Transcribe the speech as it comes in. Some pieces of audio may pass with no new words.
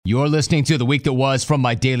You're listening to The Week That Was from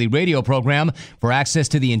my daily radio program. For access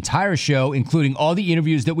to the entire show, including all the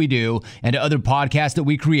interviews that we do and other podcasts that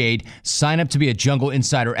we create, sign up to be a Jungle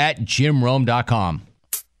Insider at JimRome.com.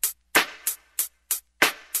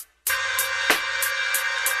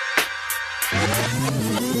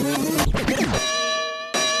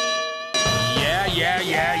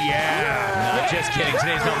 Yeah. No, just kidding.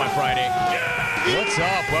 Today's not my Friday. What's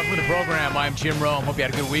up? Welcome to the program. I'm Jim Rome. Hope you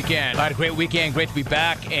had a good weekend. I had a great weekend. Great to be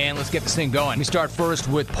back, and let's get this thing going. We start first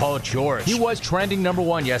with Paul George. He was trending number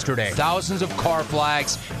one yesterday. Thousands of car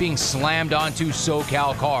flags being slammed onto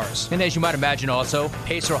SoCal cars. And as you might imagine also,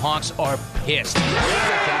 Pacer honks are pissed.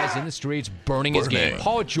 Guys in the streets burning his game.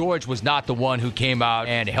 Paul George was not the one who came out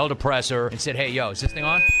and held a presser and said, hey, yo, is this thing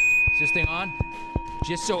on? Is this thing on?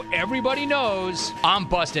 Just so everybody knows, I'm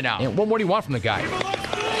busting out. And what more do you want from the guy?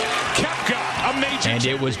 Koepka, amazing. And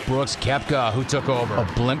it was Brooks Koepka who took over. A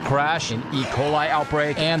blimp crash, an E. coli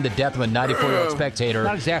outbreak, and the death of a 94-year-old spectator.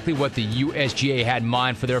 Not exactly what the USGA had in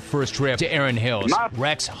mind for their first trip to Erin Hills.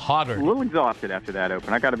 Rex Hoggard. A little exhausted after that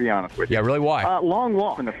Open, I got to be honest with you. Yeah, really? Why? Long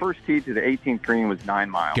walk from the first tee to the 18th green was 9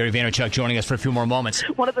 miles. Gary Vaynerchuk joining us for a few more moments.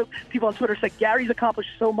 One of the people on Twitter said, Gary's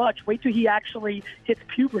accomplished so much. Wait till he actually hits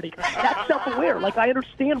puberty. That's self-aware. Like, I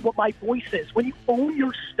understand what my voice is. When you own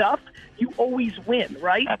your stuff, you always win,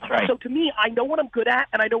 right? That's right. So to me, I know what I'm good at,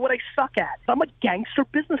 and I know what I suck at. I'm a gangster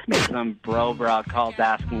businessman. Some bro calls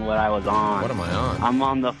asking what I was on. What am I on? I'm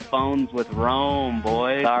on the phones with Rome,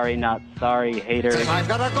 boy. Sorry, not sorry, hater. You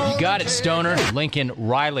got it, Stoner. Lincoln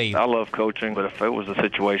Riley. I love coaching, but if it was a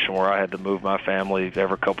situation where I had to move my family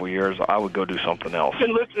every couple of years, I would go do something else. I've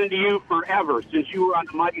been listening to you forever, since you were on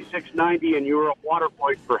the Mighty 690 and you were a water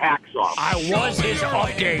point for Hacksaw. I was his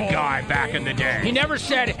update guy back in the day. He never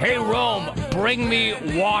said, hey, Rome, bring me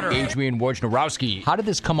water. Adrian Wojnarowski. How did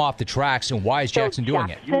this come off the tracks, and why is Jackson doing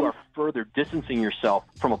it? You are further distancing yourself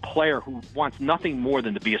from a player who wants nothing more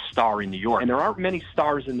than to be a star in New York. And there aren't many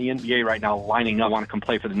stars in the NBA right now lining up want to come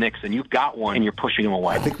play for the Knicks, and you've got one, and you're pushing him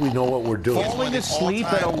away. I think we know what we're doing. Falling asleep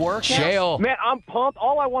at a workout? Shale. Man, I'm pumped.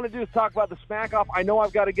 All I want to do is talk about the Smack Off. I know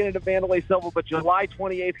I've got to get into Mandalay Silver, but July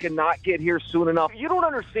 28th cannot get here soon enough. You don't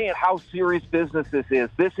understand how serious business this is.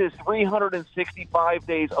 This is 365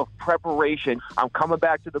 days of preparation. I'm coming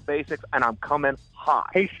back to the basics, and I'm coming hot.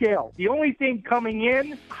 Hey, Shale, the only thing coming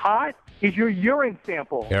in hot is your urine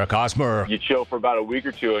sample. Eric Hosmer. You chill for about a week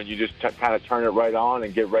or two, and you just kind of turn it right on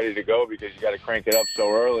and get ready to go because you got to crank it up so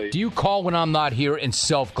early. Do you call when I'm not here in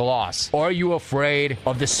self-gloss? Or are you afraid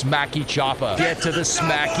of the smacky chopper? Get to the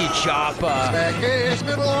smacky chopper.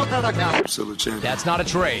 That's not a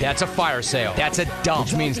trade. That's a fire sale. That's a dump.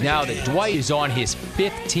 Which means now that Dwight is on his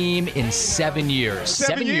 5th team in 7 years.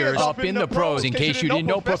 7 years up in the pros. In case you didn't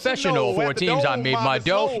know, professional. 4 teams, I made my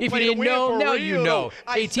dough. If you didn't know, now you know.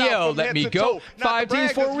 ATL, let me go. 5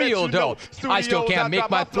 teams for real, though. I still can't make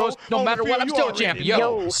my throws. No matter what, I'm still a champion.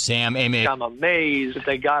 Yo, Sam Amick. I'm amazed that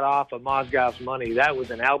they got off of Mozgov's money. That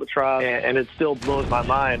was an albatross, and it still blows my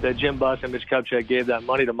mind that Jim Buss and Mitch Kupchak gave that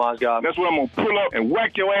money to Mozgov. That's what I'm going to pull up and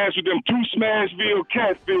whack your ass with them 2 Smashville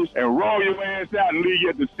catfish and roll your ass out and leave you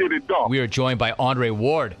at the city dump. We are joined by Andre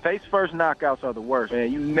Ward. Face-first knockouts are the worst,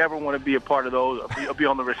 man. You never want to be a part of those, be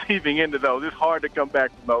on the receiving end of those. It's hard to come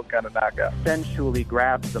back from those kind of knockouts. Sensually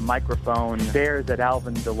grabs the microphone, stares at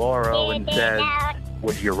Alvin DeLauro and says,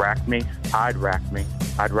 would you rack me? I'd rack me.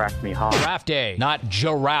 I'd rack me hard. Draft day, not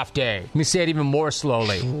giraffe day. Let me say it even more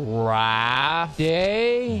slowly. Draft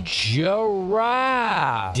day,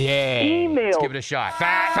 giraffe day. Email. Let's give it a shot.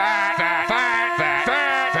 Fat, fat, fat, fat,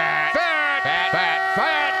 fat, fat, fat, fat, fat,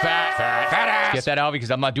 fat, fat, fat, fat, fat ass. Get that out because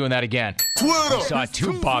I'm not doing that again. Twitter. We saw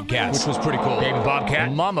 2 bobcats, which was pretty cool. Baby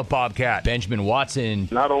bobcat, mama bobcat. Benjamin Watson.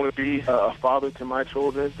 Not only be a father to my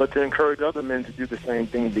children, but to encourage other men to do the same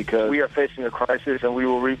thing because we are facing a crisis and we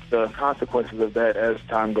will reap the consequences of that as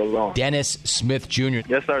time goes on. Dennis Smith Jr.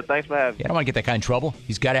 Yes, sir. Thanks for having me. I don't want to get that guy in trouble.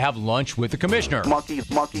 He's got to have lunch with the commissioner. Lunch with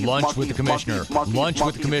the commissioner. Lunch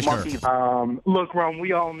with the commissioner. Look, Ron,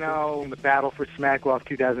 we all know the battle for Smack Off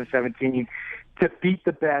 2017 to beat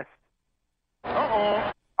the best.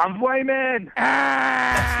 I'm Wayman.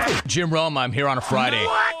 Jim Rome, I'm here on a Friday.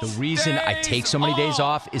 The reason I take so many days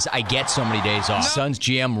off is I get so many days off. Suns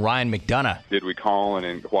GM Ryan McDonough. Did we call and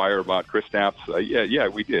inquire about Kristaps? Yeah,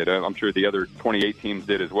 we did. I'm sure the other 28 teams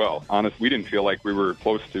did as well. Honestly, we didn't feel like we were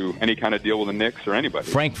close to any kind of deal with the Knicks or anybody.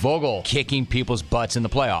 Frank Vogel kicking people's butts in the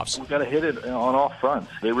playoffs. We've got to hit it on all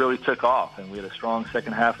fronts. They really took off, and we had a strong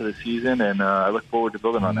second half of the season, and I look forward to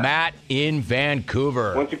building on that. Matt in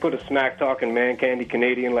Vancouver. Once you put a smack talking man candy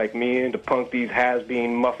Canadian Canadian like me in to punk these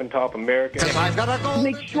has-been muffin-top Americans. I've got to go.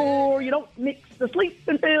 Make sure you don't mix the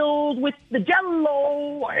sleeping pills with the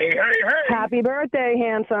Jell-O. Hey, hey, hey. Happy birthday,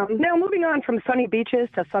 handsome. Now, moving on from sunny beaches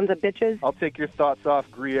to sons of bitches. I'll take your thoughts off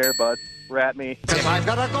Gruyere, bud. Rat me. I've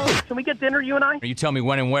got to go. Can we get dinner, you and I? You tell me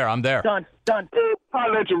when and where. I'm there. Done.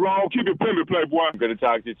 I'll let you roll. Keep it pimpin', playboy. I'm going to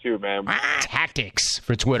talk to you too, man. Tactics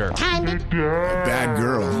for Twitter. Bad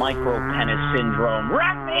girl. Micro penis syndrome.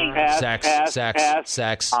 Rat me.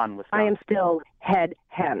 Sex. On with I am still head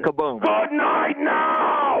hen. Kaboom. Good night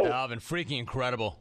now! Alvin, freaking incredible.